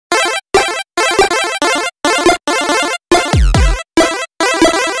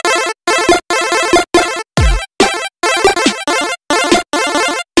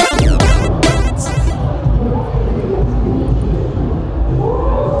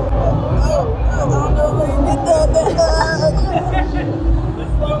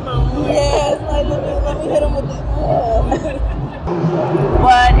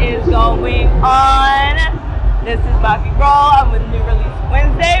This is Maki Roll. I'm with New Release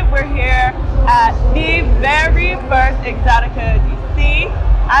Wednesday. We're here at the very first Exxxotica DC.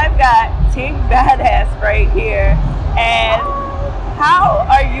 I've got TinkBadAss right here. And how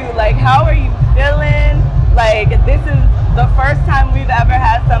are you? Like, how are you feeling? Like, this is the first time we've ever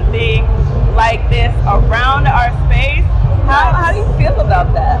had something like this around our space. How do you feel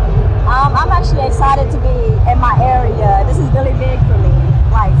about that? I'm actually excited to be in my area. This is really big for me.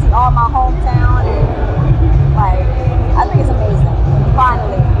 Like, see all my hometown, and like, I think it's amazing.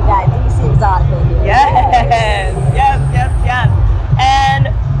 Finally, we got DC Exxxotica here. Yes. And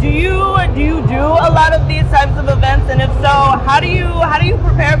do you do a lot of these types of events? And if so, how do you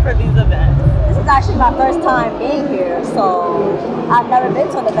prepare for these events? This is actually my first time being here, so I've never been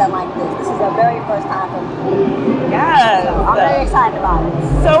to an event like this. This is the very first time for me. Yes. So I'm very excited about it.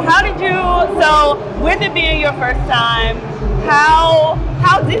 So with it being your first time, how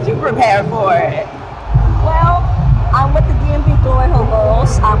did you prepare for it? Well, I'm with the DMV Hill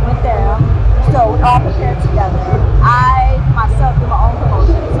girls. I'm with them, so we all prepared together. I myself do my own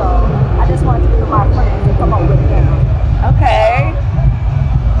promotion, so I just wanted to be with my friends and come up with them. Okay,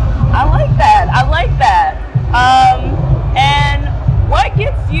 I like that. And what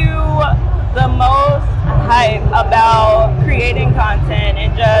gets you the most hype about creating content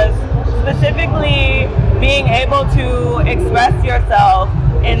and just specifically being able to express yourself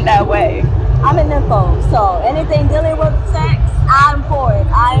in that way? I'm in info, so anything dealing with sex, I'm for it.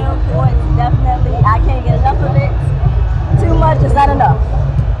 I am for it, definitely. I can't get enough of it. Too much is not enough.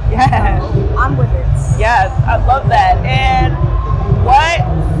 Yes. So I'm with it. Yes, I love that. And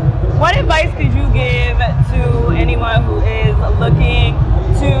what advice could you give to anyone who is looking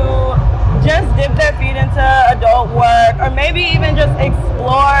to just dip their feet into adult work, or maybe even just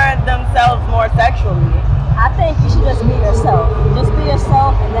explore themselves more sexually? I think you should just be yourself. Just be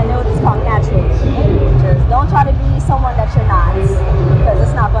yourself, and then it will just come naturally. Just don't try to be someone that you're not, because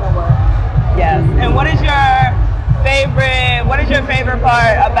it's not going to work. Yes. And what is your favorite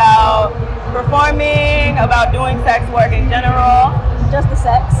part about performing, about doing sex work in general? Just the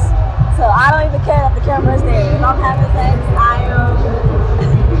sex. So I don't even care that the camera is there. If I'm having sex,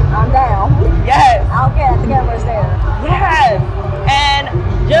 I'm down. Yes. I don't care that the camera is there. Yes. And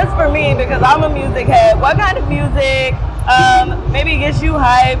just for me, because I'm a music head, what kind of music maybe gets you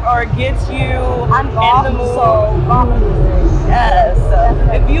hype or gets you in the mood? So golf music. Yes.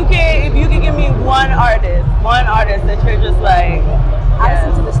 If you can give me one artist that you're just like, I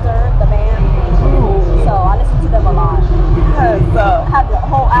listen to the band. Ooh. So I listen to them a lot. Yes. I have the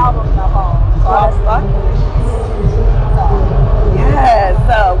whole album in my phone.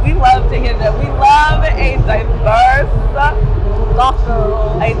 So we love to hear that. We love a diverse goth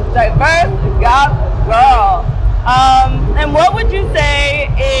girl. A diverse goth girl. And what would you say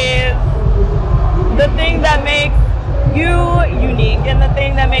is the thing that makes you unique and the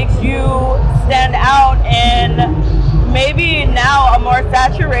thing that makes you stand out in maybe now a more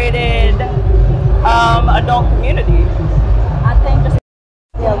saturated adult community? I think just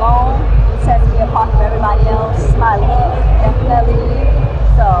be alone sets me apart from everybody else. My look, definitely.